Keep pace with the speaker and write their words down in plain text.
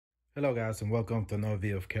Hello guys, and welcome to another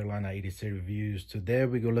video of Carolinaedcreviews. Today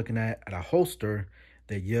we're looking at a holster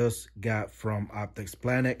that just got from Optics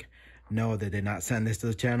Planet. No, they did not send this to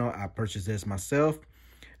the channel. I purchased this myself,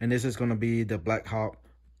 and this is going to be the BLACKHAWK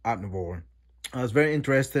Omnivore. It's very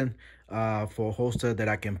interesting for a holster that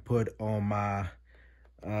I can put on my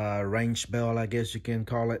range belt, I guess you can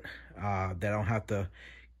call it. That I don't have to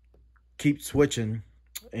keep switching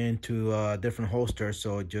into different holsters,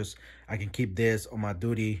 so just I can keep this on my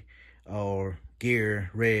duty or gear,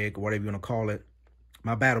 rig, whatever you want to call it.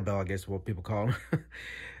 My battle belt, I guess what people call it.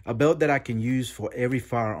 A belt that I can use for every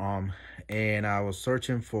firearm. And I was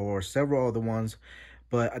searching for several other ones,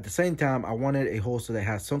 but at the same time, I wanted a holster that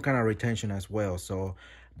has some kind of retention as well. So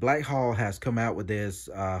BLACKHAWK has come out with this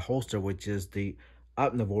holster, which is the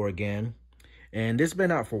Omnivore again. And this has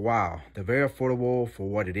been out for a while. They're very affordable for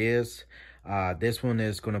what it is. This one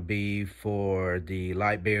is going to be for the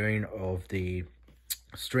light bearing of the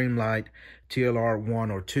Streamlight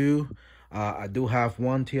TLR-1 or 2. I do have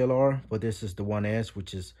one TLR, but this is the 1S,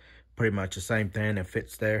 which is pretty much the same thing. It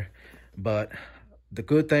fits there. But the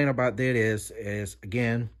good thing about that is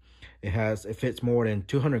again, it fits more than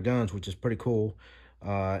 200 guns, which is pretty cool.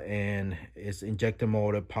 And it's injector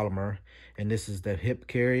molded polymer, and this is the hip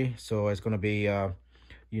carry, so it's going to be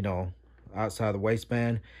you know, outside the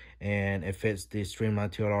waistband, and it fits the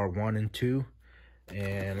Streamlight TLR-1 and 2.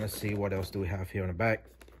 And let's see, what else do we have here in the back?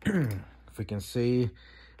 If we can see,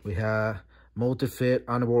 we have Multifit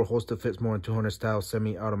Omnivore holster, fits more than 200 style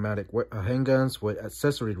semi-automatic handguns with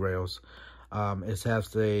accessory rails. It has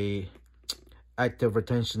the active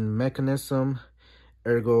retention mechanism,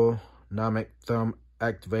 Ergonomic thumb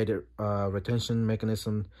activated retention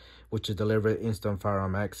mechanism, which is delivered instant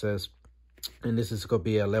firearm access. And this is going to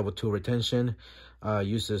be a level 2 retention.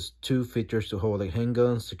 Uses 2 features to hold the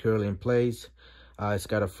handgun securely in place. It's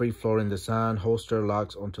got a free-floating design. Holster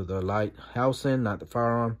locks onto the light housing, not the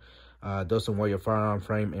firearm. Doesn't wear your firearm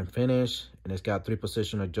frame and finish. And it's got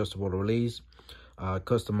 3-position adjustable release.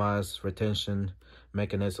 Customized retention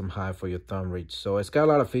mechanism, high for your thumb reach. So it's got a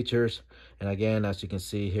lot of features. And again, as you can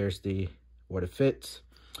see, here's what it fits.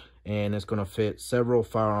 And it's going to fit several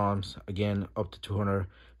firearms. Again, up to 200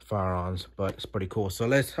 firearms. But it's pretty cool. So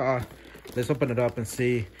let's open it up and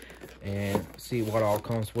see what all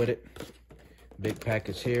comes with it. Big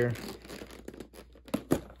package here.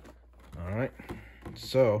 All right,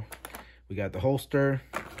 so we got the holster,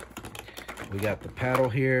 we got the paddle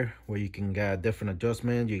here where you can get different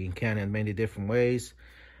adjustments. You can can in many different ways,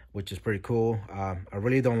 which is pretty cool. I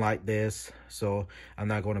really don't like this, so I'm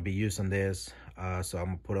not going to be using this. So I'm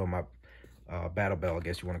gonna put on my battle belt, I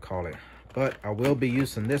guess you want to call it. But I will be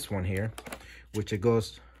using this one here, which it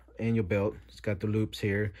goes in your belt. It's got the loops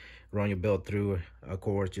here, run your belt through, of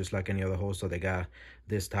course, just like any other holster. They got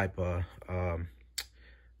this type of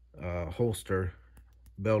holster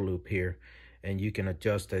belt loop here, and you can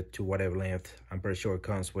adjust it to whatever length. I'm pretty sure it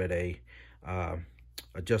comes with a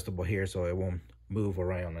adjustable here, so it won't move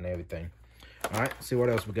around and everything. All right, see what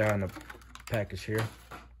else we got in the package here.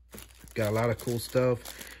 Got a lot of cool stuff.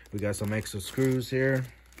 We got some extra screws here.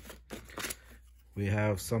 We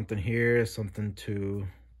have something here, something to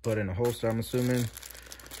put in a holster, I'm assuming.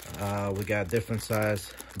 We got different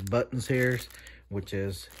size buttons here, which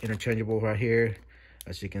is interchangeable right here,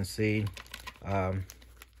 as you can see.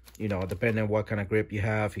 You know, depending on what kind of grip you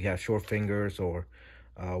have short fingers or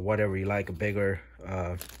whatever you like, a bigger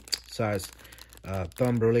size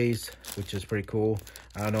thumb release, which is pretty cool.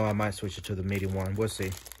 I don't know, I might switch it to the medium one, we'll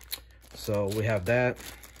see. So we have that.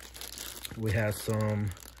 We have some,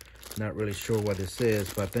 not really sure what this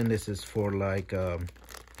is, but then this is for like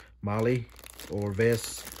molly or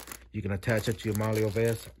vest. You can attach it to your molly or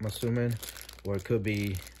vest, I'm assuming, or it could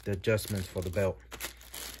be the adjustments for the belt.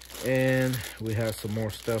 And we have some more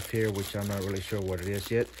stuff here, which I'm not really sure what it is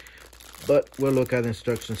yet, but we'll look at the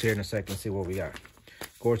instructions here in a second, see what we got.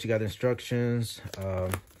 Of course, you got instructions,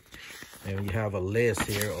 and you have a list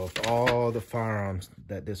here of all the firearms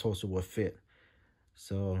that this holster will fit.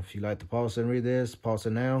 So if you like to pause and read this, pause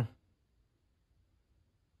it now.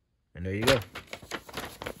 And there you go.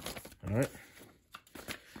 All right.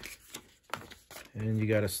 And you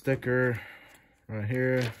got a sticker right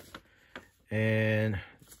here. And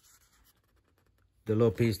the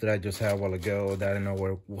little piece that I just had a while ago that I didn't know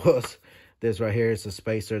where it was. This right here is a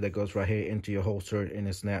spacer that goes right here into your holster, and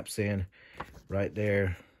it snaps in right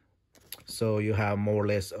there. So you have more or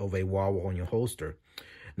less of a wobble on your holster.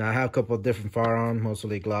 Now I have a couple of different firearms,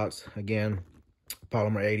 mostly Glocks. Again,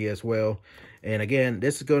 polymer 80 as well. And again,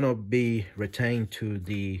 this is going to be retained to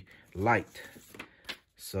the light.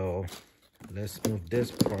 So let's move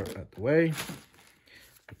this part out the way.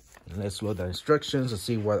 Let's load the instructions and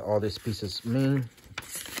see what all these pieces mean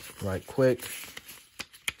right quick.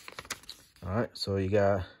 All right, so you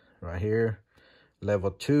got right here,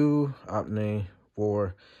 level 2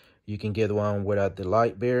 Omnivore. You can get the one without the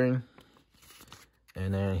light bearing.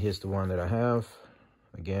 And then here's the one that I have.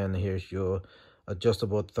 Again, here's your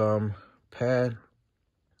adjustable thumb pad.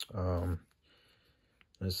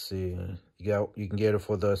 Let's see, you can get it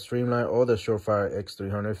for the Streamline or the Surefire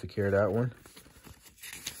X300 if you carry that one.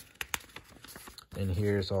 And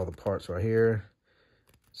here's all the parts right here.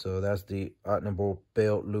 So that's the Omnivore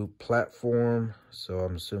belt loop platform. So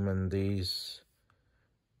I'm assuming these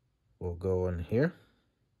will go in here.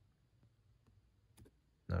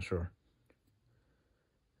 Not sure.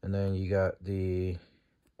 And then you got the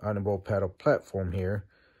Omnivore paddle platform here.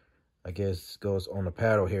 I guess goes on the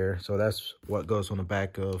paddle here. So that's what goes on the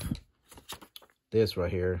back of this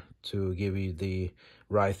right here to give you the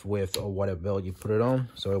right width or whatever belt you put it on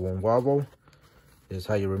so it won't wobble. This is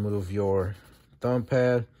how you remove your thumb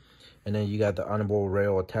pad. And then you got the Omnivore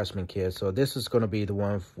rail attachment kit. So this is going to be the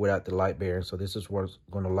one without the light bearing. So this is what's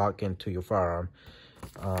going to lock into your firearm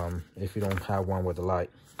if you don't have one with the light.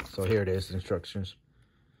 So here it is, instructions.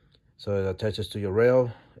 So it attaches to your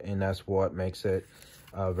rail, and that's what makes it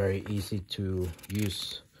very easy to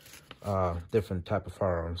use different type of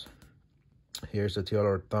firearms. Here's the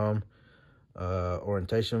TLR thumb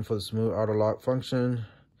orientation for the smooth auto lock function.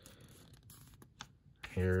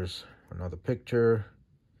 Here's another picture,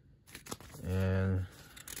 and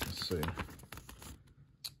let's see.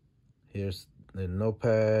 Here's the no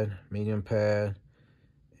pad, medium pad,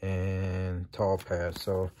 and tall pad.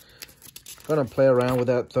 So I'm gonna play around with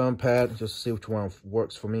that thumb pad just to see which one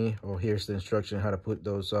works for me. Oh, here's the instruction how to put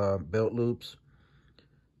those belt loops.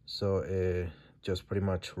 So it just pretty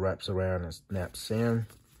much wraps around and snaps in.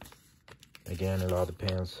 Again, it all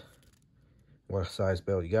depends what size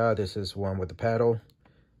belt you got. This is one with the paddle.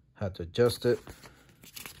 How to adjust it.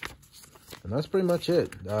 And that's pretty much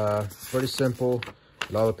it. Pretty simple.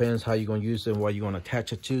 It all depends how you're gonna use it and what you're gonna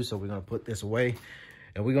attach it to. So we're gonna put this away.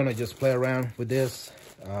 And we're gonna just play around with this.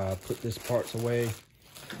 Put these parts away.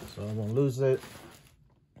 So I'm gonna lose it.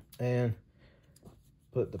 And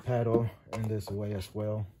put the paddle and this away as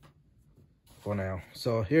well for now.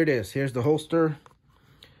 So here it is. Here's the holster.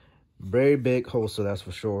 Very big holster, that's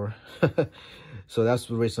for sure. So that's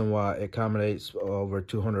the reason why it accommodates over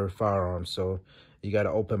 200 firearms. So you got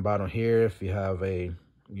an open bottom here if you have a,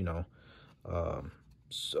 you know,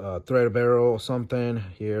 thread barrel or something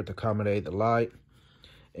here to accommodate the light.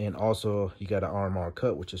 And also you got an armor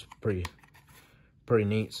cut, which is pretty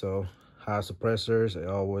neat. So high suppressors, it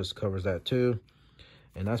always covers that too.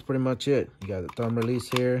 And that's pretty much it. You got the thumb release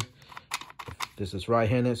here. This is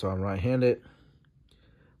right-handed, so I'm right-handed.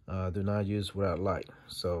 Do not use without light.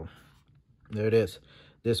 So there it is.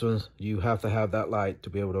 This one, you have to have that light to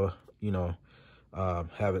be able to, you know,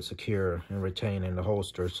 have it secure and retain in the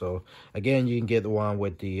holster. So again, you can get the one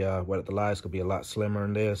with the lights. Could be a lot slimmer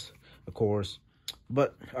than this, of course.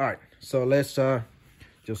 But all right, so let's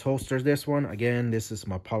just holster this one. Again, this is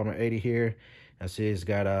my Polymer 80 here. I see it's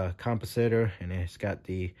got a compositor and it's got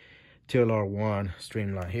the TLR-1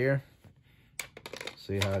 streamline here.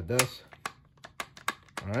 See how it does.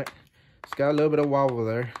 All right, it's got a little bit of wobble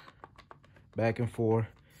there, back and forth,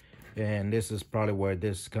 and this is probably where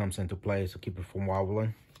this comes into play, so keep it from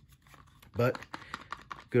wobbling. But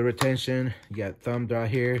good retention. You got thumb right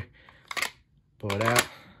here. Pull it out.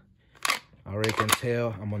 I already can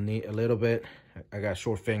tell I'm gonna need a little bit. I got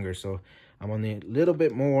short fingers, so I'm gonna need a little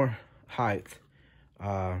bit more height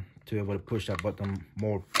to be able to push that button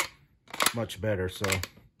much better. So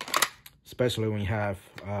especially when you have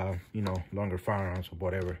you know, longer firearms or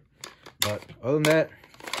whatever. But other than that,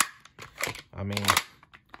 I mean,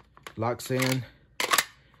 locks in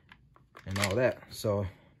and all that. So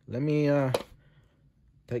let me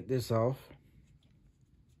take this off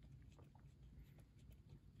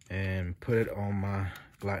and put it on my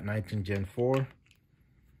Glock 19 Gen 4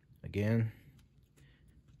 again.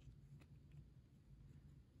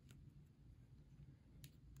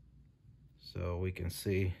 So we can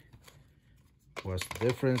see what's the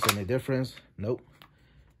difference. Any difference? Nope.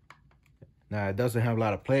 Now it doesn't have a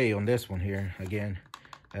lot of play on this one here. Again,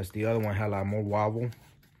 that's the other one, had a lot more wobble.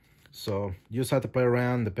 So you just have to play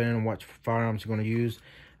around depending on what firearms you're going to use.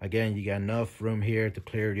 Again, you got enough room here to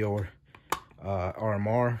clear your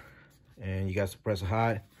RMR, and you got suppressor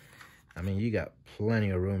high. I mean, you got plenty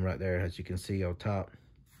of room right there, as you can see on top.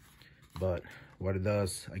 But what it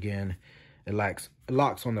does, again, it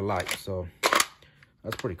locks on the light. So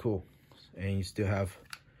that's pretty cool. And you still have,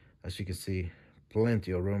 as you can see,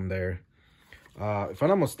 plenty of room there. If I'm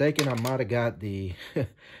not mistaken, I might have got the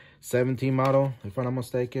 17 model, if I'm not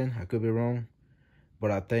mistaken. I could be wrong,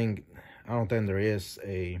 but I don't think there is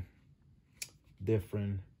a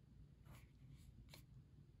different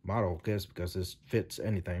model, I guess, because this fits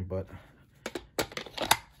anything. But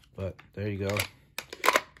there you go.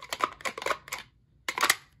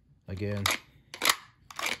 Again,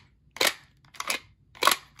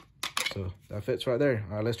 so that fits right there.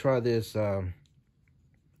 All right, let's try this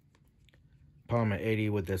Palmer 80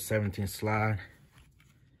 with the 17 slide.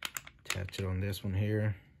 Attach it on this one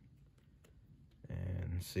here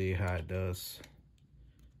and see how it does.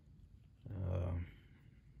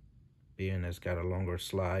 Being it's got a longer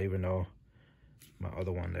slide, even though my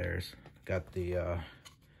other one there's got the all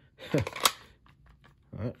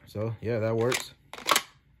right, so yeah, that works.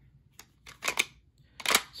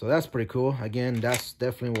 So that's pretty cool. Again, that's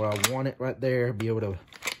definitely what I wanted right there, be able to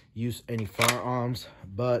use any firearms.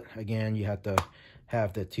 But again, you have to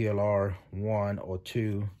have the TLR-1 or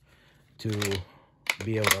 2 to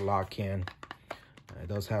be able to lock in. It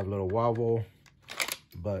does have a little wobble,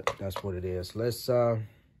 but that's what it is. Let's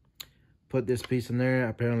put this piece in there.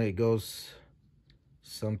 Apparently it goes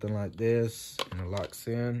something like this and it locks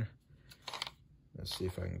in. Let's see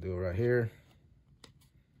if I can do it right here.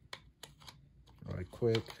 Right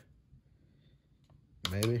quick,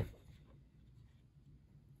 maybe.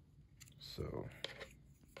 So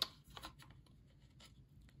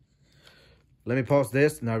let me pause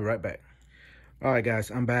this and I'll be right back. All right,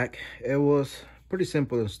 guys, I'm back. It was pretty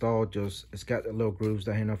simple to install. Just it's got the little grooves.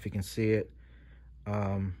 I don't know if you can see it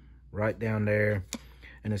right down there,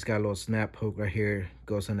 and it's got a little snap hook right here.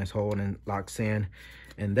 Goes in this hole and locks in.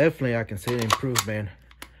 And definitely I can see the improvement.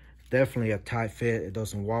 Definitely a tight fit. It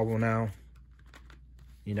doesn't wobble now,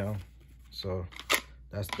 you know, so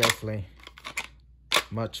that's definitely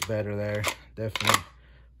much better there. Definitely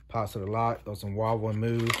positive lock, doesn't wobble and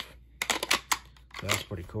move. So that's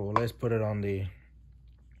pretty cool. Let's put it on the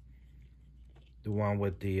one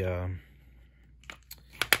with the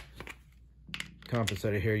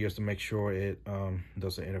compensator here, just to make sure it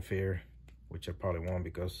doesn't interfere, which I probably won't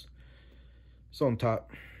because it's on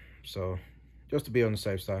top. So just to be on the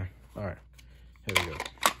safe side. All right, here we go.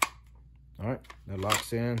 All right, that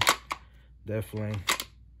locks in. Definitely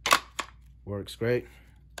works great.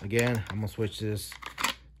 Again, I'm gonna switch the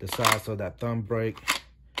size of that thumb brake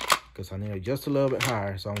because I need it just a little bit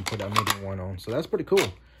higher. So I'm gonna put that medium one on. So that's pretty cool.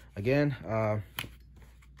 Again,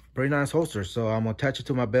 pretty nice holster. So I'm gonna attach it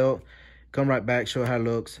to my belt, come right back, show how it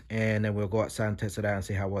looks, and then we'll go outside and test it out and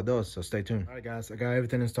see how well it does. So stay tuned. All right, guys, I got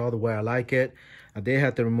everything installed the way I like it. I did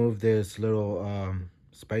have to remove this little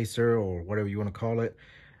spacer or whatever you want to call it.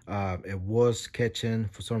 It was catching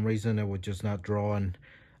for some reason. It was just not drawing.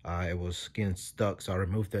 It was getting stuck, so I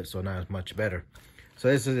removed it. So now it's much better. So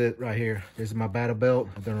this is it right here. This is my battle belt.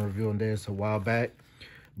 I've done a review on this a while back,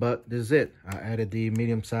 but this is it. I added the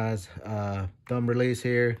medium size thumb release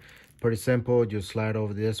here. Pretty simple. Just slide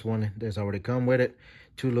over this one. There's already come with it.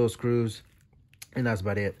 2 little screws, and that's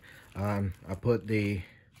about it. I put the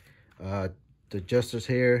adjusters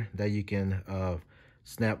here that you can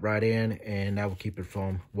snap right in, and that will keep it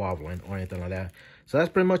from wobbling or anything like that. So that's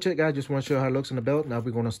pretty much it, guys. Just want to show you how it looks in the belt. Now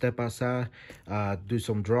we're going to step outside, do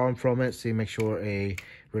some drawing from it, see, make sure it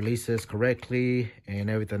releases correctly and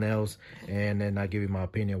everything else, and then I'll give you my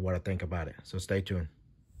opinion of what I think about it. So stay tuned.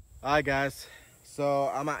 All right, guys, so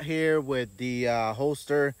I'm out here with the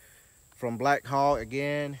holster from BLACKHAWK.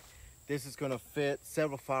 Again, this is going to fit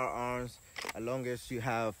several firearms as long as you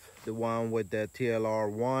have the one with the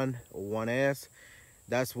TLR-1 or 1S.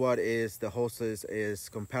 That's what the holster is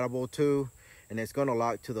compatible to, and it's going to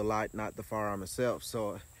lock to the light, not the firearm itself.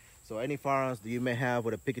 So any firearms that you may have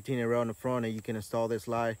with a Picatinny rail in the front, and you can install this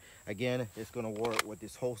light, again, it's going to work with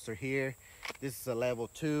this holster here. This is a level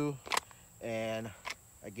 2, and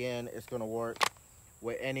again, it's going to work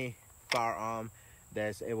with any firearm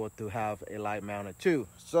that's able to have a light mounted too.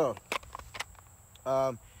 So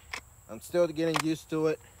I'm still getting used to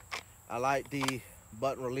it. I like the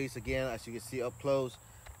button release. Again, as you can see up close,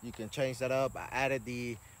 you can change that up. I added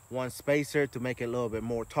the one spacer to make it a little bit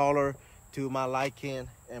more taller to my liking,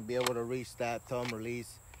 and be able to reach that thumb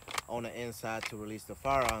release on the inside to release the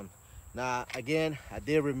firearm. Now again, I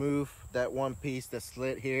did remove that one piece that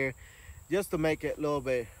slid here just to make it a little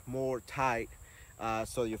bit more tight,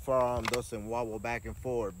 so your firearm doesn't wobble back and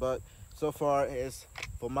forth. But so far,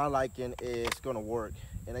 for my liking, it's gonna work.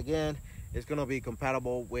 And again, it's gonna be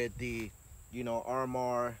compatible with the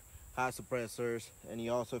RMR high suppressors, and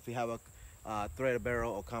you also, if you have a threaded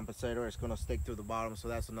barrel or compensator, it's gonna stick through the bottom. So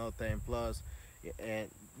that's another thing. Plus, and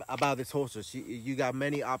about this holster, you got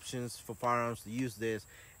many options for firearms to use this,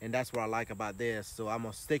 and that's what I like about this. So I'm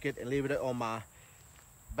gonna stick it and leave it on my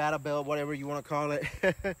battle belt, whatever you want to call it.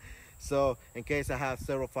 So in case I have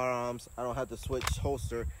several firearms, I don't have to switch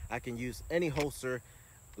holster. I can use any holster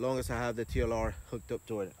as long as I have the TLR hooked up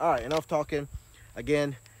to it. All right, enough talking.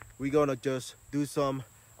 Again, we're gonna just do some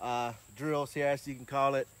drills here, as you can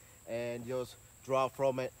call it, and just draw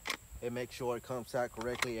from it and make sure it comes out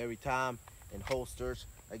correctly every time. In holsters,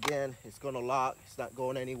 again, it's gonna lock, it's not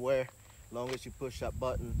going anywhere. As long as you push that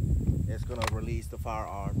button, it's gonna release the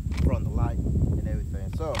firearm from the light and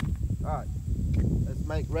everything. So, all right, let's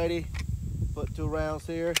make ready. Put 2 rounds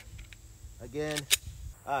here. Again,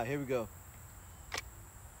 all right, here we go.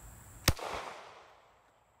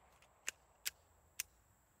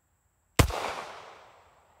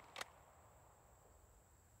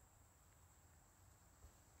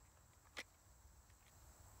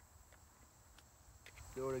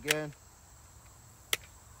 Do it again.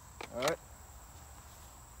 All right.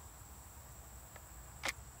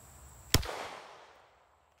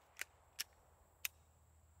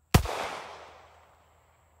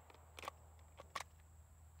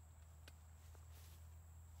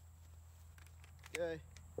 Okay.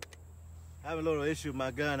 I have a little issue with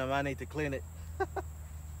my gun. I might need to clean it. All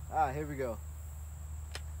right, here we go.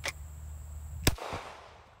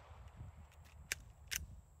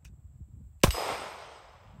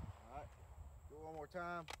 All right, do it one more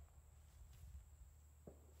time.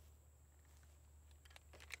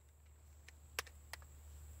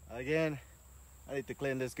 Again, I need to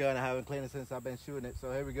clean this gun. I haven't cleaned it since I've been shooting it.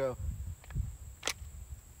 So here we go.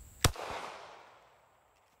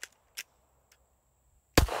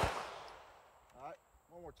 All right,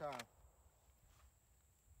 one more time.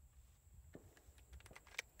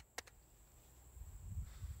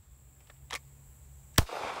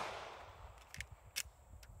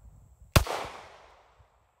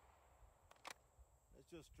 Let's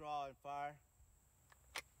just draw and fire.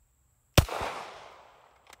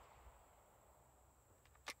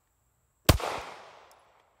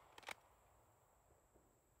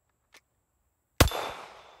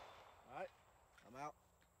 I'm out.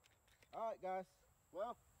 All right, guys.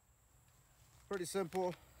 Well, pretty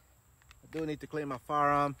simple. I do need to clean my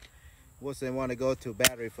firearm. Wasn't want to go to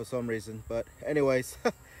battery for some reason, but anyways,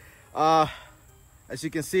 as you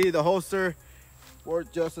can see, the holster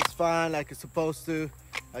worked just as fine like it's supposed to.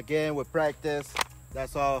 Again, with practice,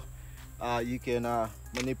 that's all. You can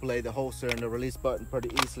manipulate the holster and the release button pretty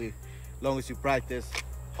easily, as long as you practice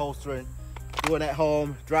holstering, doing at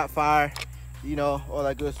home, drop fire, you know, all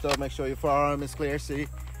that good stuff. Make sure your firearm is clear. See,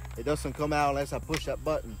 it doesn't come out unless I push that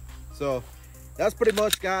button. So that's pretty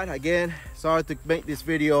much, guys. Again, sorry to make this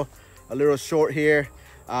video a little short here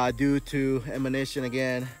due to ammunition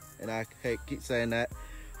again, and I keep saying that.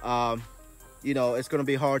 You know, it's gonna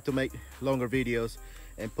be hard to make longer videos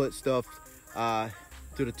and put stuff to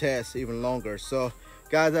the test even longer. So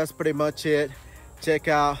guys, that's pretty much it. Check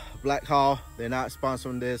out BLACKHAWK. They're not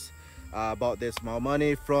sponsoring this. Bought this small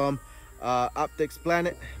money from Optics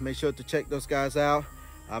Planet. Make sure to check those guys out.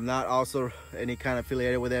 I'm not also any kind of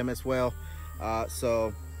affiliated with them as well.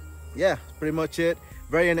 So yeah, pretty much it.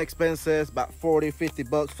 Very inexpensive, about 40-50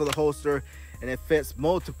 bucks for the holster, and it fits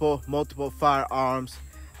multiple firearms,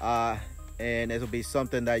 and it'll be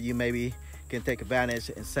something that you maybe can take advantage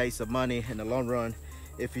and save some money in the long run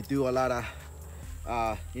if you do a lot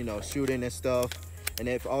of you know, shooting and stuff. And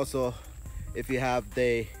if you have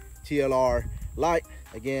the TLR light,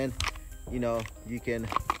 again, you know, you can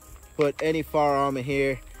put any firearm in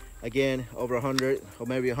here. Again, over 100 or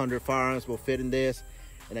maybe 100 firearms will fit in this.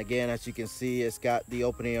 And again, as you can see, it's got the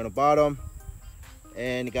opening on the bottom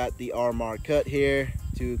and got the RMR cut here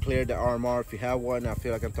to clear the RMR if you have one. I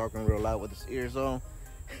feel like I'm talking real loud with this ears on.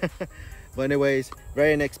 But anyways,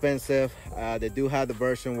 very inexpensive. They do have the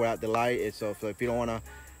version without the light. So if you don't want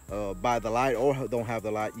to buy the light or don't have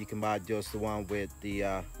the light, you can buy just the one with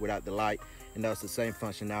the without the light, and that's the same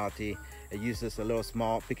functionality. It uses a little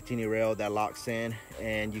small Picatinny rail that locks in,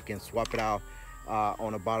 and you can swap it out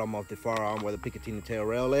on the bottom of the firearm where the Picatinny tail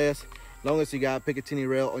rail is. As long as you got Picatinny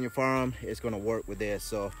rail on your firearm, it's going to work with this.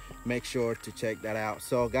 So make sure to check that out.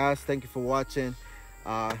 So guys, thank you for watching.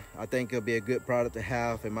 I think it'll be a good product to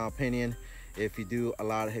have, in my opinion, if you do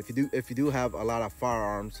have a lot of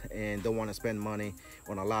firearms and don't want to spend money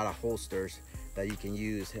on a lot of holsters that you can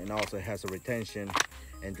use, and also has a retention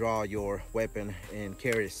and draw your weapon and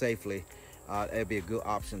carry it safely. It'd be a good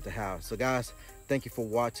option to have. So guys, thank you for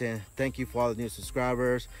watching. Thank you for all the new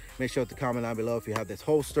subscribers. Make sure to comment down below if you have this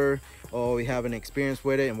holster or you have any experience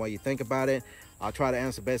with it and what you think about it. I'll try to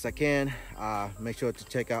answer best I can. Make sure to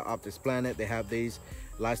check out Optics Planet. They have these.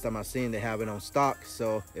 Last time I seen, they have it on stock.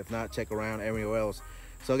 So if not, check around everywhere else.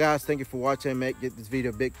 So guys, thank you for watching. Give this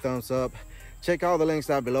video a big thumbs up. check all the links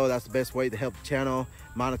down below. That's the best way to help the channel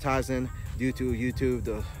monetizing due to YouTube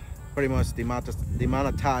to pretty much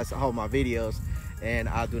demonetize all my videos, and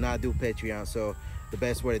I do not do Patreon. So the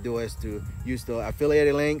best way to do it is to use the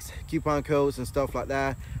affiliated links, coupon codes and stuff like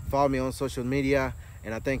that. Follow me on social media,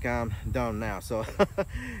 and I think I'm done now. So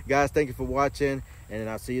guys, thank you for watching, and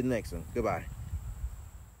I'll see you in the next one. Goodbye.